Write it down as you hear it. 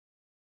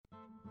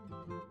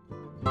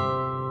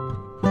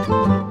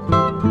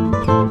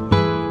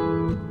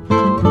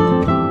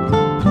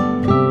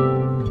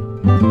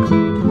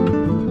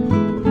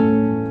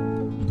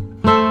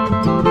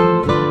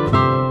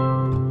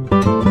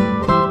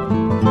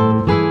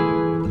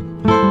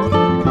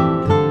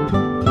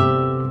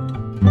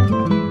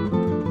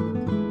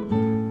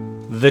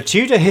The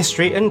Tudor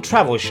History and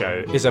Travel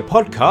Show is a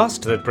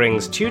podcast that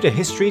brings Tudor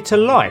history to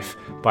life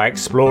by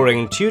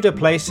exploring Tudor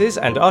places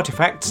and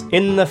artefacts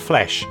in the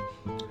flesh.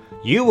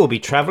 You will be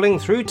travelling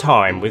through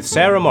time with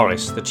Sarah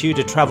Morris, the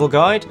Tudor travel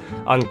guide,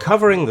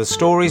 uncovering the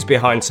stories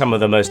behind some of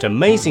the most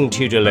amazing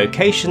Tudor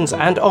locations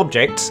and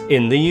objects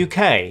in the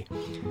UK.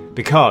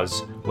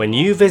 Because when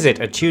you visit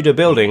a Tudor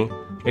building,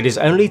 it is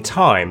only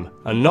time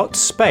and not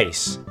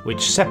space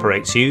which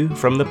separates you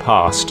from the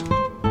past.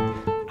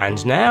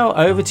 And now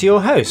over to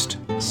your host,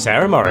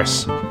 Sarah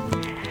Morris.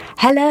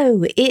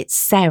 Hello, it's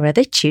Sarah,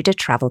 the Tudor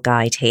travel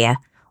guide here.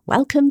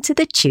 Welcome to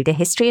the Tudor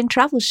History and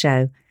Travel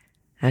Show.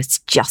 It's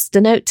just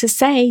a note to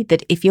say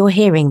that if you're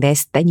hearing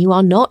this, then you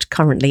are not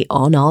currently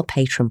on our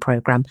Patreon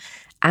programme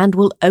and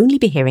will only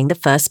be hearing the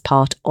first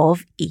part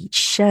of each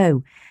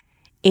show.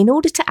 In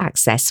order to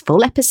access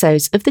full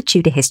episodes of the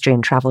Tudor History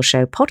and Travel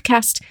Show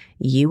podcast,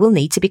 you will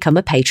need to become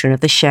a patron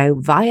of the show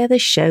via the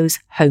show's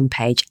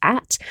homepage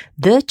at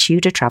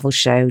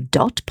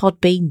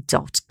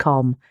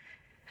thetudortravelshow.podbean.com.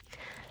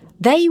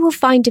 There you will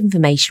find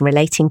information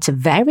relating to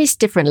various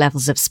different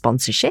levels of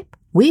sponsorship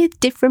with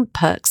different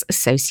perks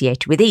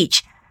associated with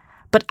each.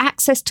 But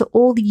access to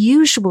all the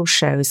usual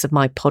shows of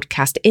my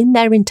podcast in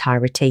their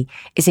entirety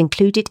is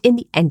included in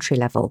the entry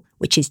level,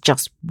 which is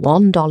just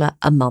 $1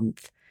 a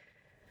month.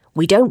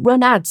 We don't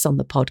run ads on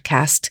the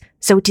podcast,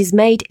 so it is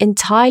made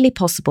entirely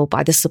possible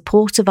by the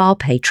support of our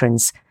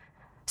patrons.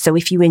 So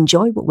if you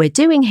enjoy what we're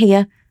doing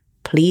here,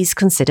 please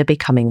consider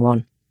becoming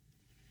one.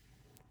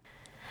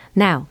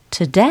 Now,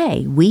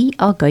 today we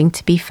are going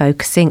to be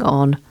focusing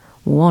on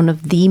one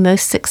of the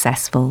most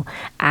successful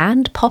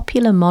and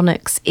popular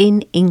monarchs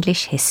in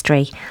English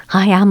history.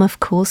 I am, of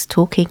course,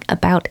 talking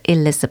about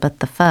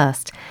Elizabeth I.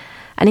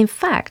 And in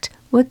fact,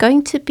 we're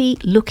going to be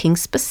looking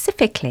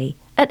specifically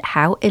at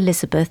how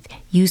Elizabeth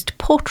used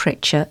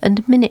portraiture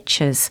and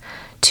miniatures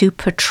to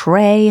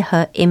portray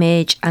her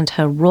image and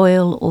her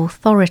royal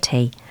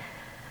authority.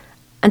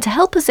 And to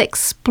help us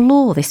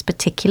explore this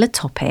particular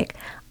topic,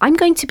 I'm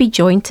going to be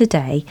joined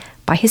today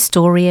by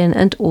historian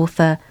and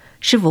author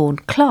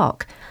Siobhan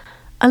Clarke.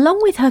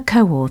 Along with her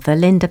co-author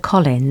Linda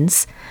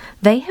Collins,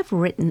 they have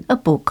written a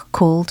book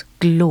called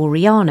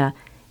Gloriana,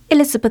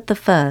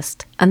 Elizabeth I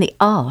and the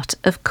Art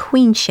of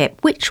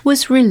Queenship, which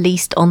was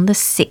released on the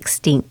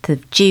 16th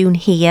of June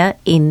here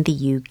in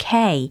the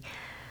UK.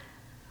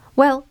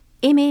 Well,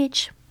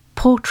 image,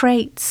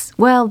 portraits,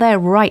 well, they're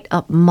right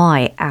up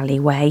my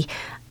alleyway,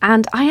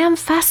 and I am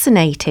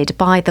fascinated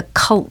by the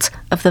cult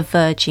of the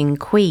Virgin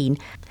Queen.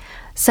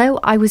 So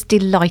I was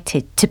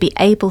delighted to be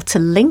able to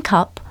link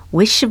up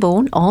with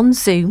Siobhan on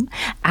Zoom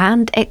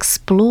and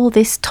explore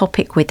this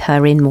topic with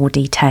her in more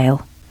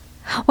detail.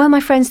 Well, my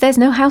friends, there's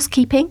no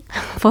housekeeping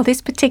for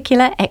this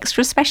particular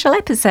extra special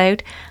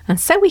episode, and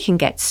so we can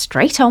get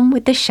straight on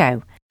with the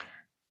show.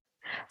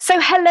 So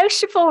hello,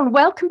 Siobhan.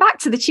 Welcome back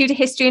to the Tudor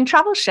History and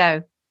Travel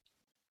Show.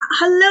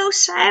 Hello,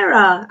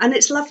 Sarah, and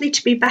it's lovely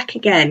to be back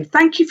again.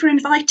 Thank you for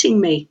inviting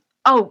me.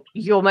 Oh,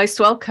 you're most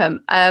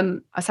welcome. I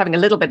was having a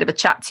little bit of a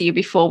chat to you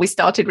before we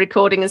started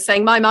recording and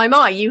saying,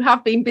 my, you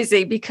have been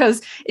busy,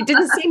 because it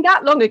didn't seem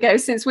that long ago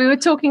since we were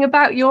talking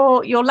about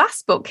your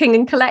last book, King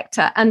and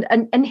Collector.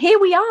 And here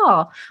we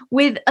are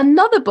with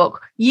another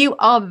book. You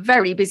are a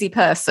very busy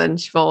person,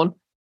 Siobhan.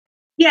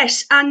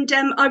 Yes, and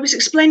I was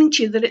explaining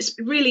to you that it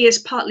really is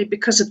partly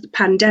because of the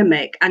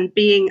pandemic and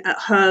being at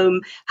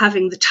home,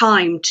 having the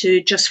time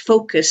to just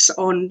focus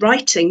on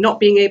writing, not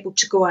being able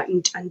to go out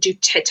and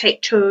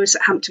take tours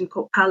at Hampton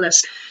Court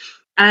Palace.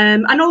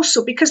 And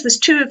also because there's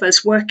two of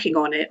us working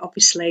on it,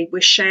 obviously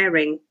we're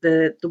sharing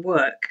the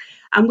work.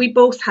 And we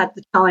both had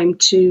the time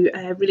to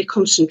really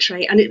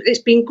concentrate, and it's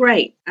been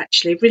great,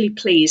 actually, really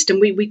pleased.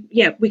 And we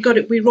got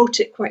it, we wrote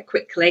it quite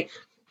quickly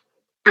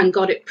and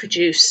got it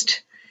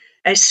produced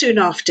soon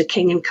after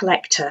King and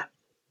Collector.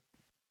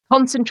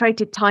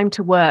 Concentrated time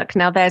to work.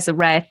 Now, there's a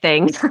rare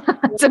thing.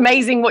 It's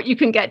amazing what you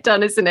can get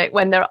done, isn't it,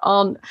 when there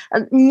aren't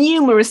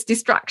numerous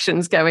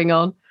distractions going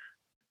on?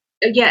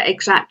 Yeah,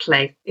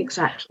 exactly.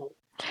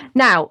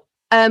 Now,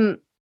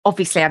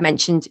 obviously, I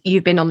mentioned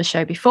you've been on the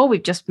show before.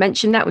 We've just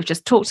mentioned that. We've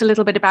just talked a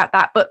little bit about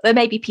that. But there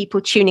may be people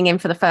tuning in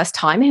for the first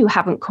time who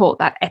haven't caught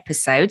that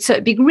episode. So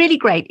it'd be really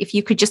great if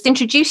you could just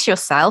introduce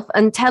yourself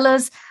and tell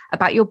us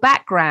about your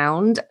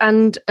background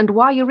and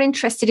why you're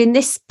interested in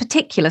this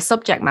particular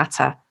subject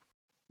matter.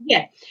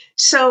 Yeah,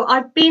 so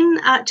I've been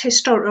at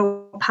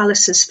historical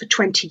palaces for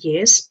 20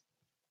 years.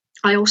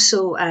 I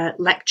also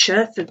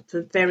lecture for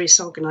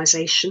various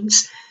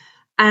organisations.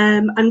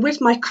 And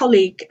with my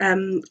colleague,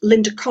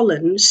 Linda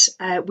Collins,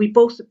 we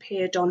both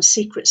appeared on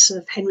Secrets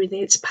of Henry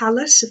VIII's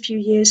Palace a few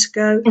years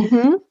ago.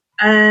 Mm-hmm.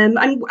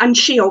 And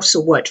she also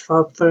worked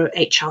for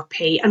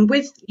HRP. And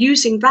with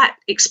using that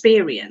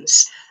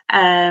experience,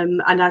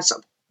 and as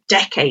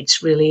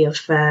decades really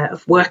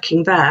of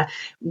working there,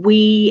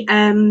 we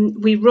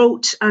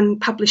wrote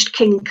and published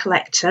King and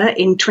Collector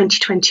in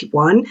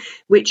 2021,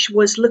 which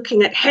was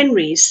looking at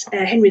Henry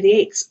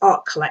VIII's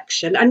art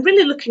collection and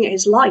really looking at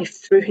his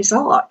life through his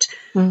art.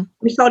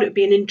 We thought it would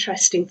be an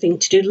interesting thing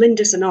to do.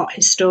 Linda's an art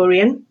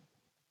historian.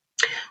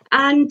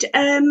 And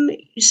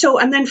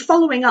then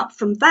following up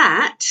from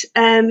that,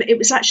 it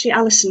was actually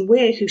Alison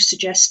Weir who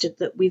suggested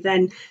that we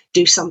then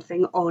do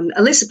something on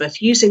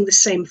Elizabeth using the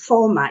same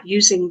format,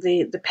 using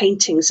the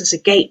paintings as a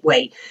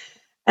gateway.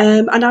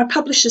 And our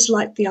publishers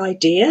liked the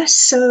idea.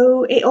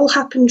 So it all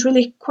happened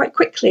really quite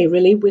quickly,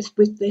 really,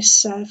 with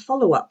this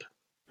follow-up.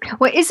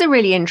 Well, it is a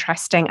really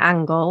interesting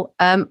angle.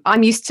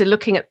 I'm used to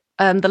looking at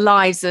the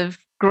lives of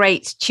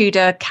great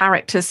Tudor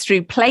characters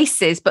through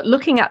places, but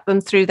looking at them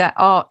through their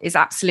art is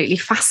absolutely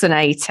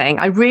fascinating.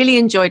 I really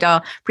enjoyed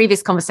our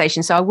previous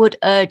conversation, so I would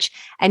urge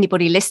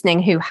anybody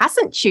listening who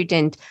hasn't tuned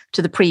in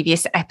to the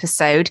previous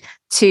episode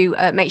to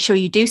make sure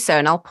you do so.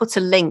 And I'll put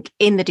a link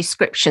in the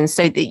description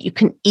so that you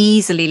can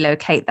easily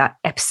locate that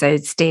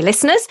episode, dear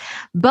listeners.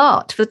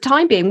 But for the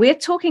time being, we're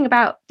talking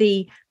about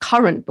the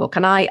current book,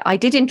 and I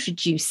did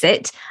introduce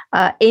it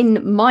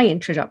in my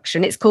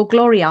introduction. It's called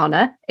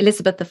Gloriana,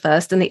 Elizabeth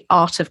I and the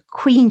Art of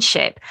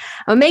Queenship.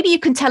 And maybe you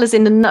can tell us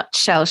in a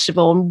nutshell,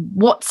 Siobhan,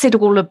 what's it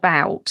all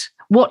about?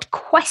 What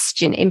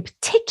question in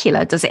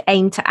particular does it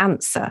aim to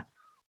answer?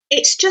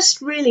 It's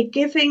just really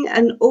giving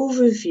an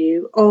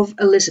overview of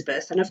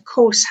Elizabeth. And of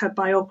course, her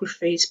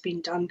biography has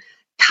been done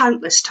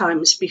countless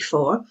times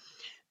before,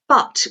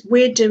 but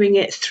we're doing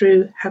it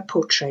through her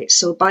portrait.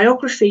 So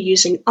biography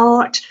using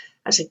art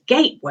as a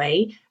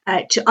gateway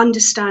to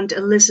understand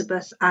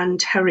Elizabeth and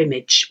her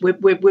image.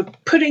 We're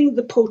putting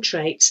the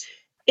portraits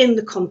in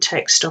the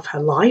context of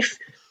her life.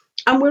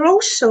 And we're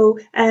also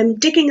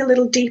digging a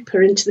little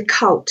deeper into the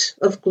cult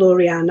of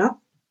Gloriana,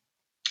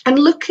 and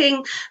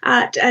looking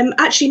at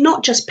actually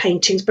not just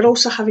paintings, but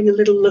also having a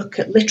little look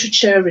at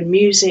literature and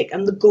music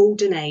and the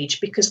golden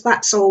age, because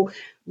that's all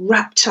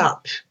wrapped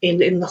up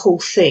in the whole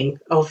thing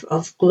of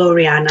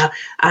Gloriana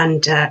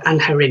and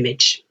her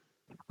image.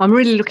 I'm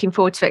really looking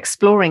forward to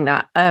exploring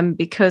that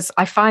because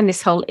I find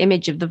this whole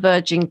image of the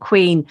Virgin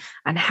Queen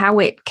and how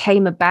it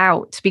came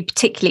about to be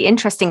particularly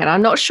interesting. And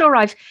I'm not sure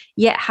I've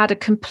yet had a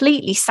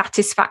completely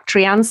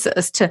satisfactory answer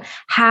as to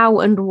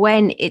how and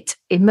when it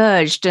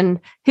emerged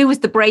and who was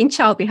the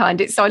brainchild behind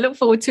it. So I look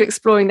forward to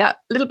exploring that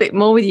a little bit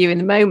more with you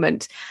in a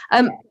moment.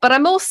 But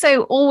I'm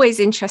also always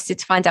interested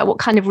to find out what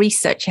kind of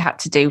research you had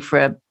to do for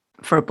a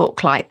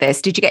book like this.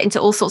 Did you get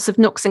into all sorts of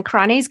nooks and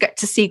crannies, get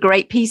to see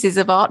great pieces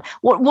of art?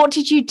 What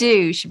did you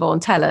do,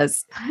 Siobhan? Tell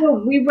us.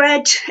 Well, we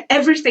read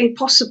everything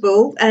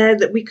possible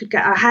that we could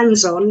get our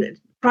hands on,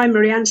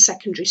 primary and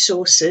secondary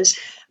sources,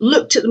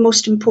 looked at the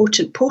most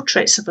important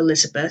portraits of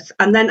Elizabeth,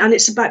 and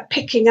it's about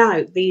picking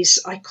out these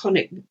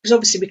iconic, because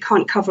obviously we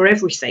can't cover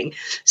everything.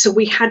 So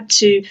we had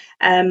to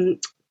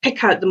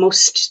pick out the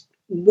most,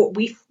 what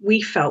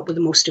we felt were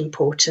the most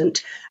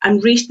important,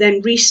 and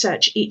then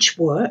research each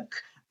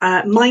work,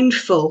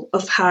 mindful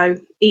of how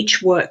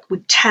each work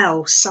would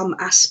tell some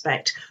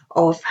aspect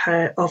of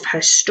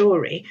her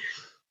story.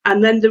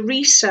 And then the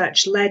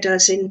research led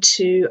us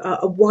into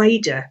a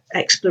wider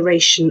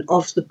exploration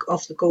of the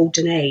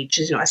Golden Age,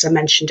 as I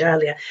mentioned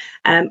earlier,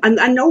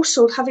 and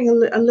also having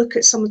a look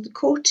at some of the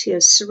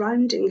courtiers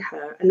surrounding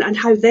her and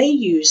how they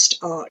used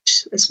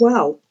art as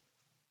well.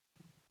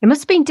 It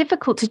must have been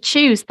difficult to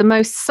choose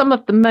some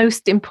of the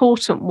most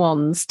important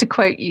ones, to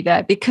quote you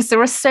there, because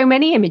there are so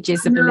many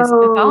images of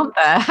Elizabeth, aren't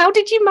there? How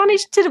did you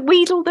manage to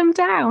wheedle them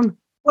down?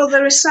 Well,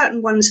 there are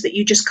certain ones that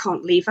you just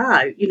can't leave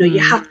out. You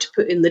have to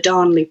put in the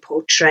Darnley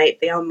portrait,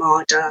 the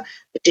Armada,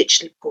 the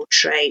Ditchley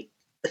portrait,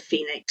 the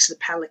Phoenix, the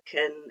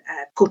Pelican,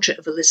 portrait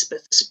of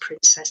Elizabeth as a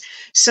princess.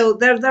 So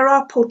there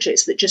are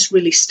portraits that just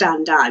really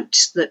stand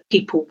out that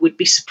people would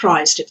be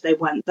surprised if they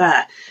weren't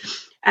there.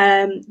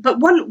 But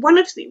one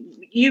of the,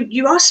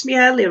 you asked me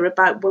earlier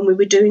about when we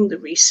were doing the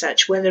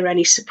research, were there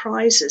any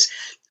surprises?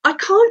 I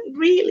can't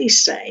really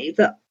say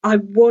that I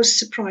was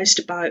surprised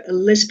about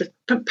Elizabeth,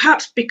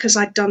 perhaps because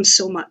I'd done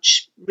so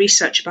much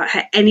research about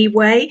her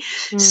anyway.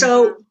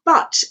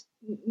 But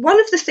one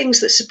of the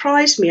things that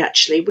surprised me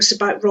actually was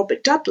about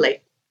Robert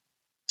Dudley.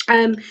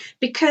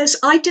 Because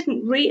I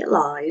didn't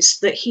realise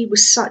that he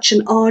was such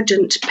an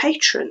ardent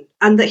patron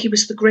and that he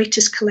was the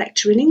greatest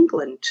collector in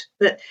England,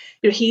 that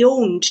he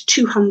owned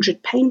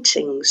 200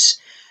 paintings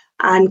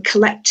and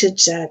collected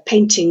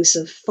paintings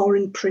of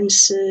foreign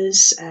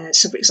princes.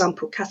 So, for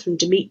example, Catherine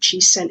de'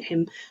 Medici sent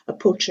him a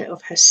portrait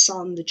of her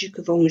son, the Duke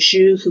of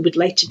Anjou, who would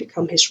later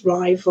become his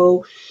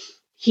rival.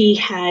 He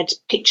had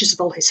pictures of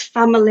all his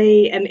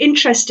family, and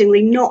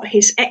interestingly, not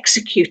his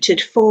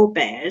executed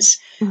forebears,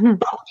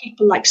 but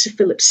people like Sir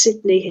Philip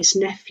Sidney, his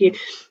nephew.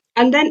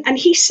 And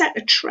he set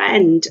a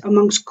trend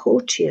amongst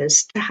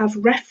courtiers to have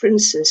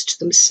references to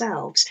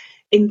themselves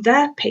in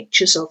their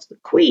pictures of the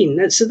Queen.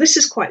 And so this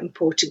is quite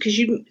important because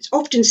you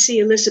often see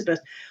Elizabeth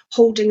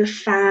holding a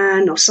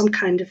fan or some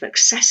kind of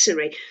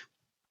accessory.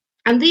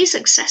 And these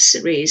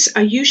accessories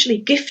are usually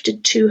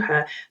gifted to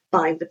her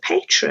by the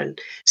patron.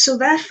 So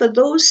therefore,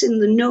 those in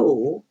the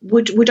know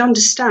would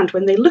understand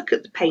when they look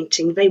at the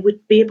painting, they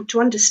would be able to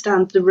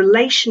understand the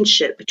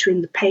relationship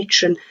between the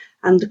patron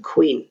and the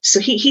Queen. So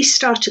he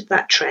started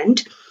that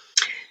trend.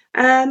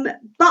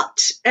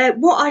 But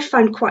what I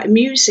found quite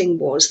amusing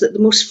was that the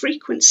most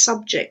frequent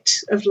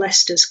subject of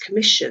Leicester's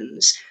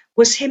commissions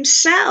was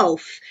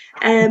himself.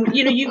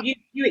 You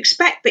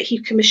expect that he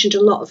commissioned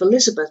a lot of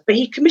Elizabeth, but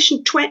he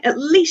commissioned at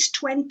least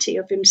 20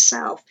 of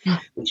himself,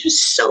 which was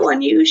so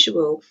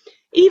unusual.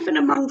 Even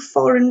among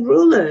foreign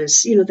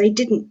rulers, they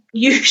didn't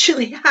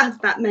usually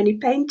have that many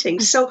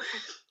paintings. So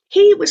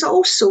he was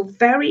also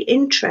very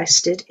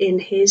interested in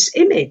his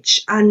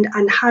image and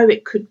how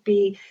it could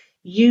be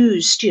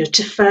used,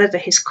 to further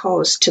his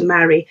cause to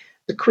marry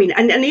the Queen.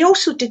 And he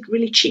also did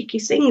really cheeky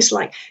things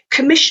like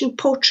commission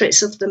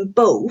portraits of them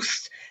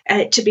both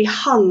to be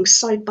hung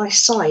side by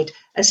side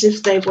as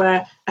if they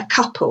were a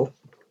couple,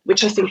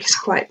 which I think is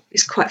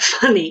quite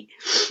funny.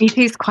 It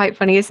is quite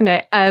funny, isn't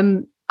it?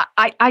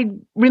 I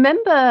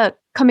remember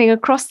coming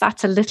across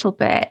that a little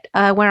bit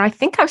where I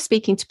think I was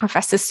speaking to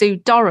Professor Sue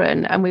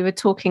Doran, and we were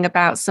talking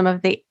about some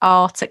of the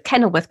art at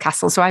Kenilworth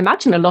Castle. So I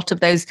imagine a lot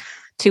of those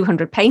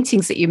 200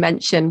 paintings that you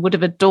mentioned would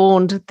have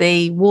adorned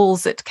the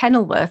walls at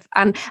Kenilworth.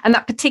 And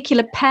that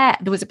particular pair,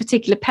 there was a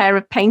particular pair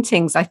of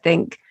paintings, I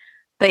think,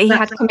 that he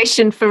had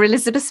commissioned for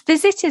Elizabeth's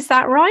visit. Is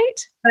that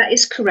right? That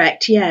is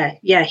correct. Yeah,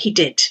 he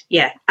did.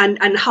 Yeah,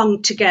 and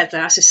hung together,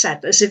 as I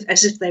said, as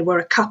if they were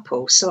a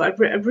couple. So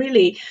a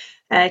really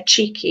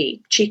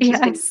cheeky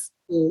Yes.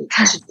 thing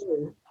to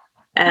do.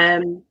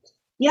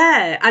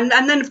 And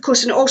then of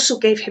course, and also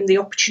gave him the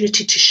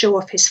opportunity to show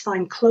off his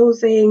fine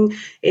clothing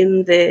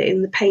in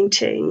the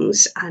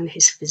paintings and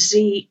his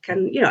physique,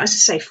 and as I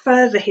say,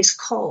 further his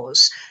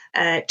cause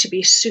to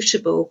be a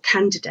suitable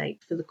candidate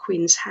for the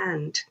Queen's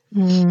hand.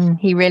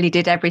 He really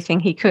did everything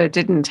he could,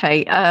 didn't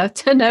he?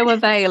 To no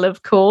avail,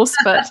 of course.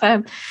 But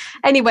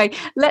anyway,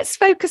 let's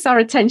focus our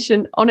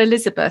attention on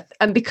Elizabeth,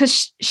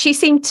 because she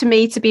seemed to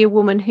me to be a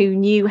woman who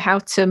knew how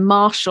to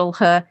marshal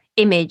her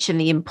image and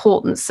the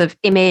importance of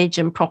image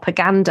and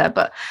propaganda.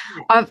 But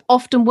I've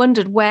often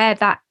wondered where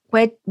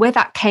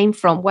that came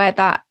from, where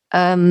that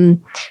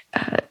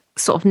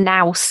sort of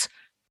nous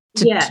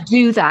to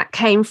do that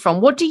came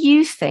from. What do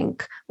you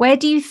think? Where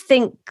do you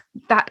think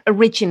that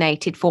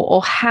originated for,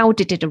 or how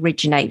did it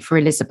originate for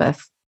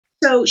Elizabeth?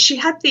 So she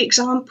had the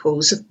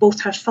examples of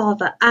both her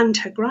father and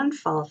her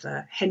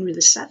grandfather, Henry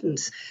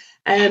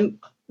VII,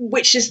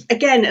 which is,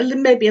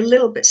 again, maybe a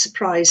little bit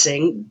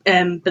surprising.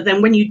 But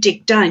then when you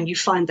dig down, you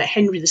find that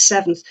Henry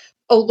VII,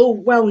 although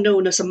well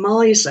known as a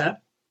miser,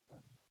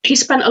 he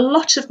spent a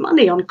lot of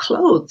money on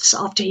clothes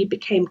after he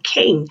became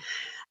king.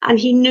 And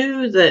he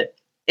knew that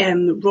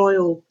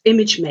royal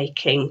image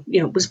making,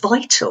 was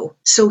vital.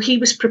 So he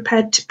was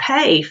prepared to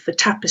pay for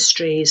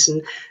tapestries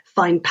and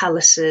fine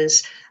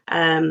palaces.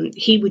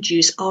 He would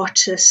use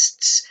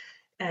artists,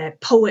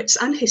 poets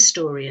and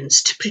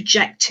historians to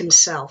project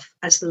himself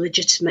as the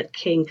legitimate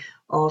king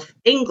of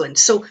England.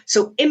 So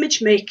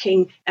image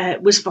making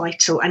was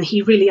vital, and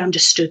he really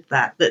understood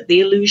that the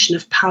illusion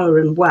of power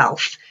and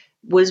wealth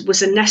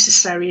was a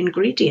necessary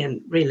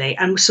ingredient, really.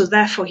 And so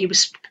therefore he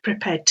was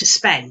prepared to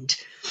spend.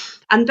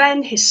 And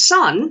then his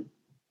son,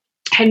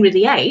 Henry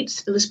VIII,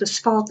 Elizabeth's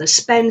father,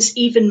 spends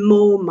even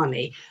more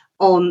money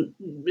on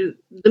the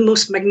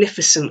most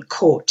magnificent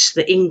court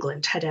that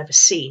England had ever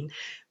seen,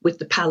 with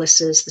the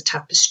palaces, the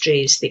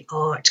tapestries, the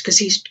art, because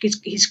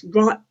he's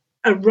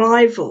a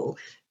rival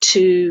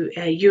to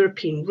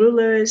European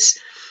rulers.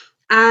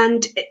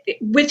 And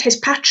with his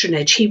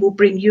patronage, he will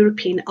bring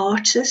European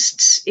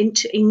artists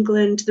into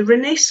England. The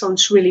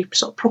Renaissance really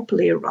sort of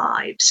properly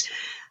arrives.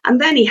 And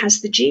then he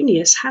has the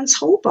genius, Hans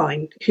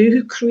Holbein,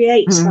 who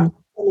creates that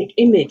iconic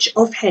image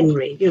of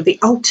Henry, the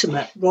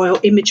ultimate royal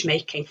image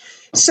making.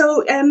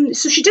 So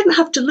she didn't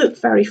have to look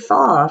very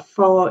far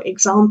for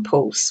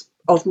examples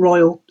of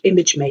royal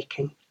image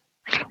making.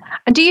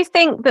 And do you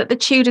think that the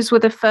Tudors were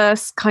the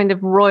first kind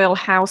of royal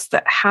house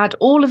that had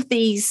all of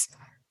these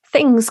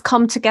things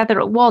come together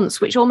at once,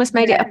 which almost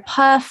made it a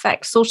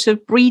perfect sort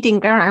of breeding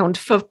ground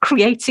for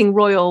creating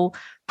royal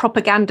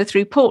propaganda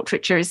through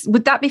portraiture?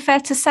 Would that be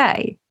fair to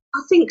say?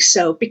 I think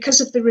so,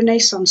 because of the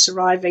Renaissance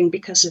arriving,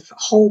 because of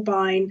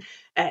Holbein,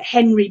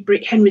 Henry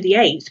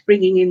VIII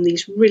bringing in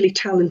these really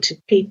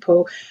talented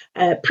people.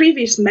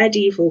 Previous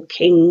medieval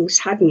kings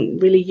hadn't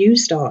really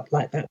used art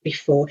like that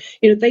before.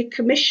 They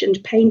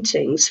commissioned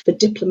paintings for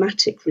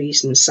diplomatic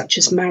reasons, such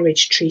as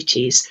marriage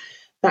treaties,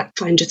 that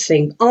kind of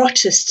thing.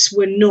 Artists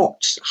were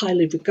not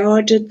highly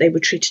regarded. They were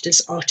treated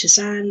as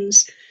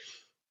artisans.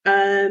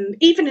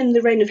 Even in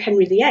the reign of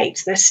Henry VIII,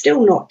 they're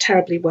still not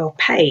terribly well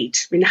paid.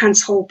 I mean,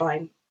 Hans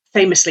Holbein,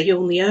 famously, he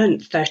only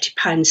earned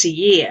 £30 a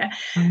year.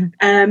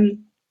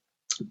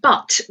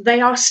 But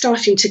they are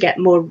starting to get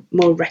more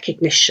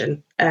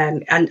recognition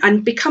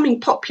and becoming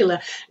popular,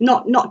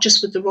 not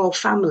just with the royal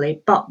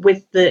family, but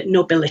with the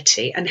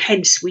nobility. And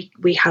hence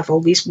we have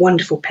all these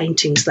wonderful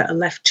paintings that are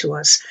left to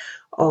us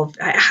of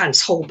Hans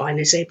Holbein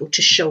is able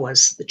to show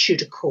us the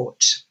Tudor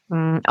court.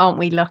 Aren't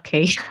we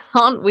lucky?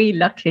 Aren't we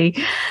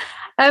lucky?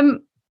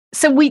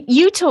 So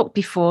you talked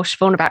before,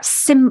 Siobhan, about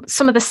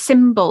some of the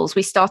symbols.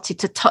 We started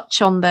to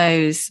touch on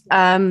those.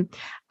 And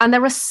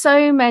there are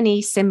so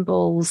many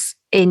symbols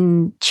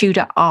in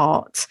Tudor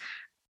art.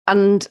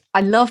 And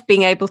I love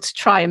being able to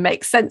try and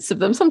make sense of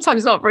them,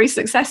 sometimes not very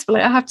successfully,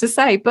 I have to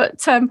say.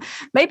 But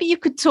maybe you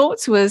could talk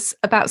to us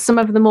about some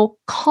of the more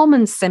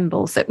common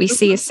symbols that we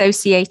see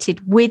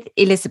associated with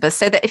Elizabeth,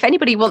 so that if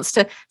anybody wants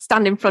to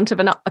stand in front of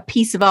a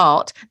piece of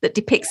art that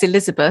depicts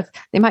Elizabeth,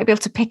 they might be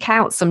able to pick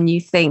out some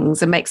new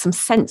things and make some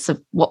sense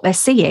of what they're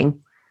seeing.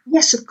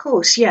 Yes, of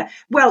course, yeah.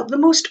 Well, the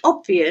most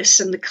obvious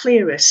and the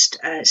clearest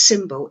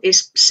symbol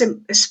is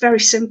very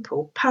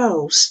simple,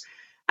 pearls.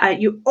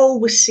 You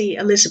always see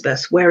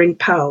Elizabeth wearing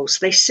pearls.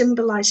 They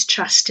symbolise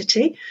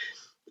chastity.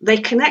 They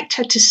connect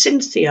her to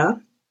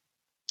Cynthia,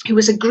 who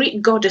was a Greek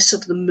goddess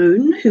of the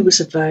moon, who was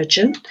a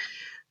virgin.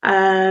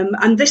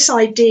 And this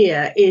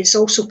idea is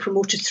also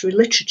promoted through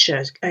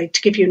literature.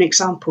 To give you an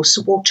example,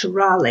 Sir Walter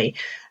Raleigh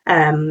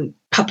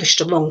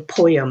published a long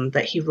poem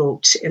that he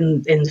wrote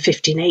in the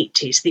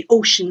 1580s, The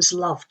Ocean's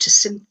Love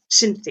to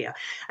Cynthia.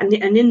 And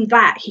in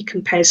that, he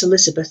compares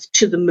Elizabeth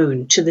to the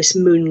moon, to this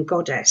moon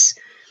goddess.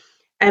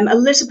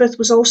 Elizabeth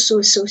was also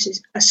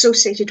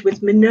associated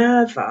with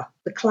Minerva,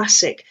 the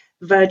classic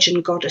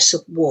virgin goddess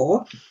of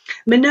war.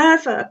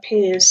 Minerva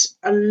appears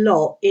a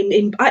lot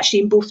in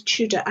both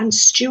Tudor and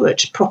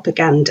Stuart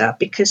propaganda,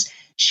 because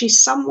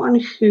she's someone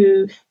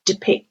who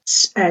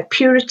depicts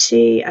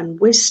purity and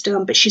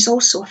wisdom, but she's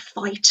also a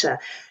fighter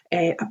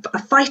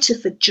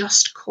for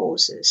just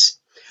causes.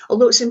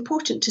 Although it's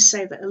important to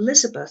say that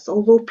Elizabeth,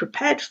 although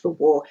prepared for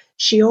war,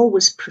 she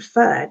always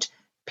preferred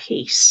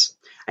peace.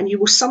 And you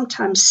will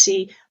sometimes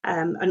see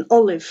an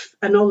olive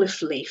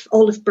leaf,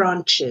 olive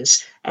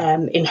branches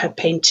in her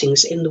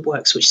paintings, in the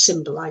works, which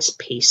symbolise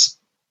peace.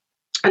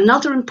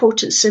 Another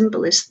important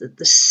symbol is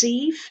the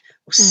sieve,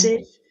 or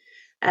sieve,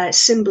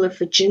 symbol of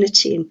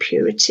virginity and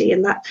purity,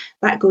 and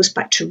that goes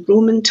back to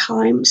Roman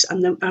times.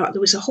 And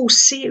there was a whole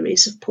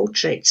series of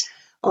portraits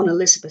on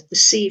Elizabeth, the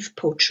sieve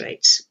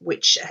portraits,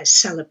 which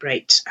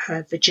celebrate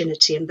her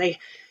virginity, and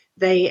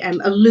they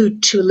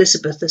allude to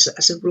Elizabeth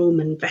as a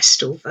Roman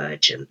Vestal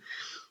Virgin.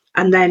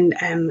 And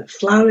then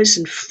flowers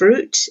and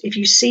fruit, if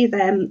you see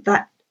them,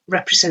 that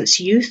represents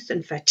youth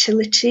and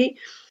fertility.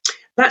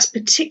 That's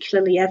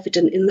particularly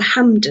evident in the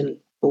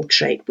Hampden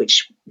portrait,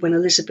 which when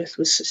Elizabeth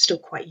was still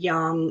quite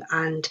young,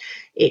 and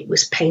it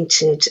was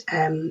painted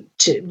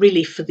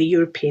really for the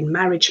European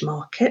marriage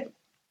market.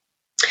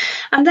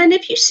 And then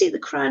if you see the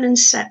crown and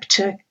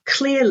sceptre,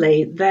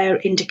 clearly they're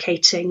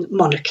indicating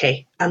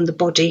monarchy and the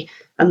body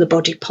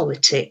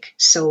politic,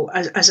 so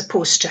as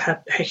opposed to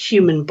her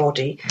human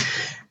body.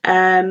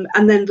 And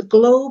then the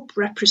globe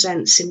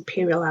represents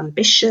imperial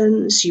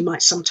ambitions. You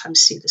might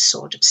sometimes see the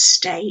sword of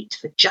state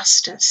for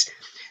justice.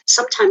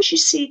 Sometimes you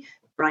see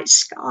bright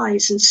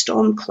skies and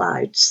storm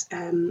clouds,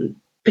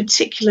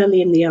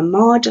 particularly in the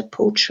Armada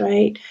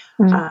portrait.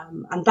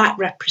 And that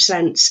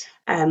represents,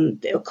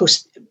 of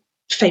course,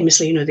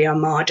 famously, the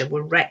Armada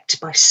were wrecked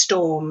by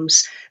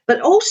storms. But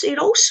also, it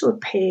also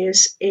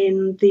appears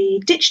in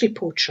the Ditchley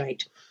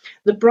portrait.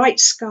 The bright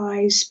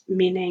skies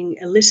meaning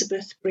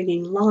Elizabeth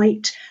bringing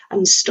light,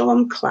 and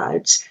storm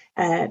clouds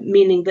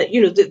meaning that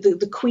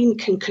the Queen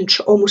can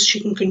control, she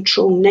can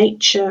control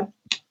nature.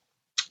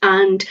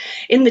 And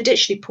in the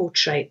Ditchley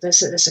portrait,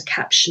 there's a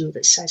caption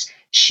that says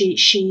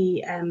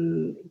she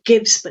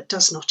gives but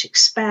does not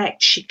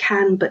expect, she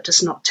can but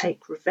does not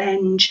take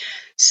revenge.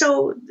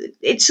 So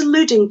it's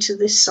alluding to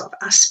this sort of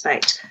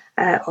aspect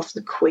of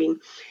the Queen.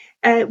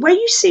 Where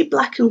you see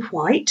black and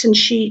white, and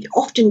she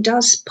often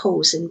does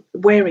pose in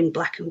wearing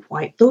black and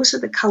white, those are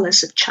the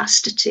colours of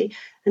chastity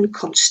and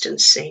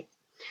constancy.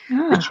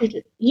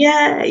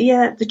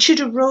 The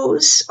Tudor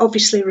rose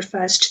obviously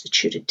refers to the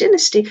Tudor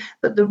dynasty,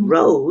 but the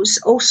rose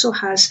also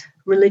has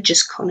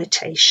religious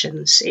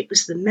connotations. It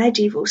was the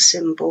medieval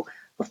symbol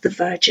of the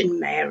Virgin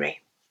Mary.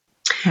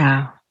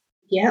 Wow.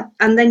 Yeah,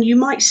 and then you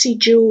might see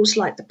jewels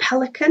like the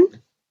pelican,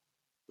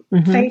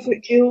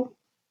 favourite jewel,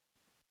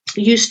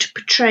 used to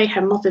portray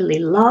her motherly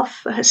love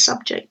for her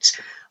subjects,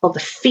 or the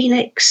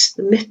phoenix,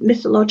 the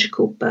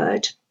mythological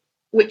bird,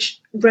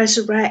 which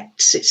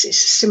resurrects. It's a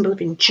symbol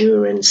of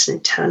endurance and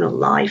eternal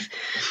life.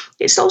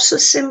 It's also a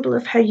symbol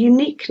of her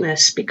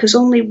uniqueness, because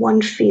only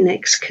one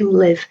phoenix can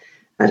live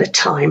at a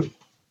time.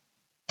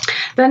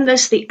 Then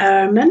there's the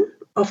ermine,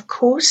 of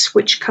course,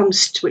 which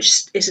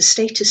is a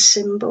status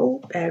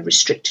symbol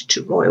restricted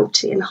to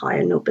royalty and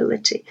higher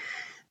nobility.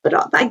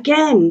 But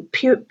again,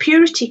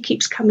 purity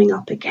keeps coming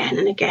up again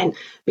and again,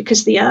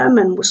 because the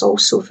ermine was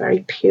also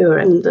very pure.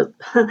 And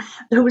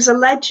there was a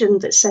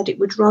legend that said it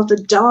would rather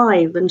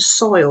die than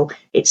soil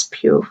its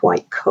pure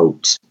white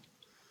coat.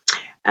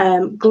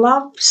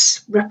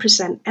 Gloves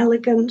represent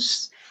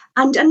elegance.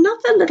 And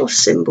another little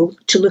symbol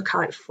to look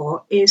out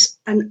for is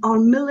an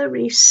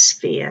armillary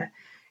sphere,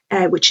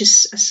 which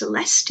is a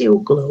celestial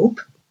globe.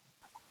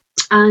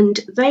 And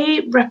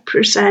they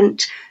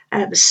represent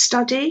the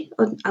study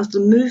of the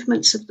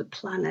movements of the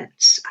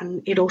planets,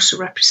 and it also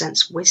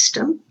represents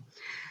wisdom.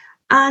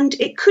 and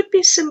it could be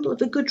a symbol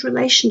of a good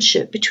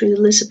relationship between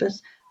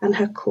Elizabeth and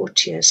her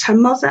courtiers. Her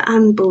mother,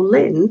 Anne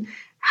Boleyn,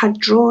 had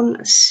drawn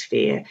a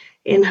sphere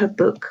in her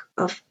Book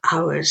of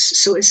Hours.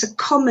 So it's a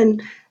common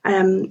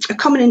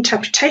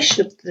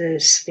interpretation of the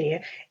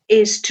sphere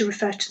is to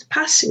refer to the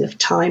passing of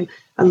time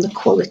and the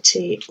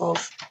quality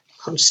of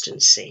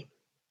constancy.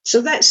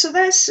 So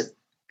there's a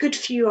good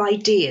few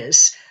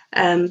ideas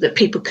that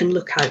people can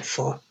look out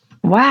for.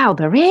 Wow,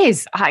 there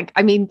is. I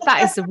mean,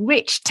 that is a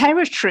rich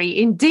territory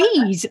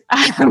indeed.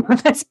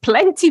 There's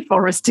plenty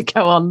for us to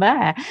go on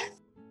there.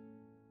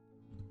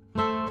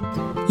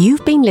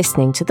 You've been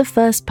listening to the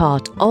first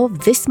part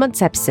of this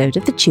month's episode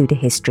of the Tudor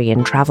History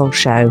and Travel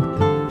Show.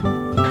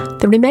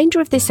 The remainder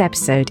of this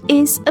episode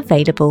is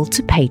available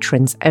to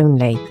patrons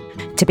only.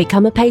 To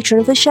become a patron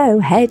of the show,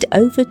 head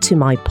over to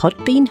my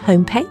Podbean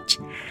homepage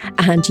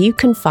and you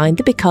can find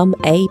the Become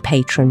a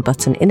Patron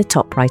button in the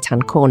top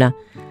right-hand corner.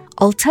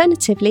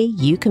 Alternatively,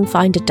 you can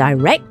find a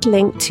direct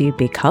link to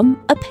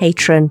become a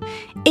patron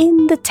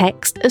in the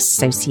text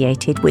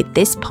associated with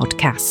this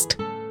podcast.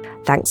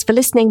 Thanks for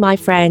listening, my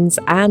friends,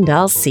 and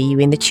I'll see you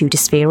in the Tudor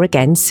sphere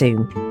again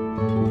soon.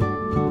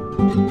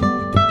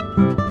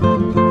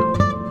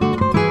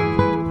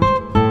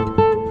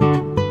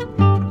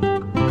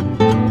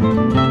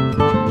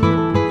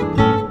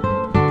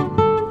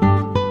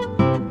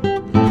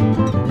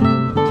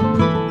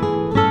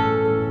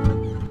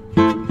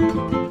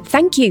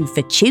 Thank you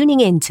for tuning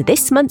in to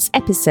this month's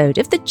episode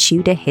of the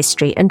Tudor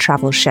History and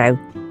Travel Show.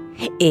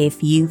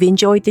 If you've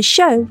enjoyed the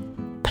show,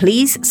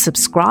 please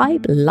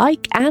subscribe,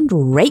 like and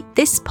rate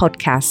this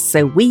podcast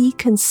so we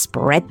can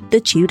spread the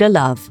Tudor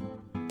love.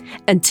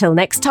 Until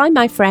next time,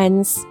 my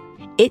friends,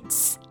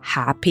 it's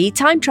happy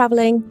time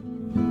travelling.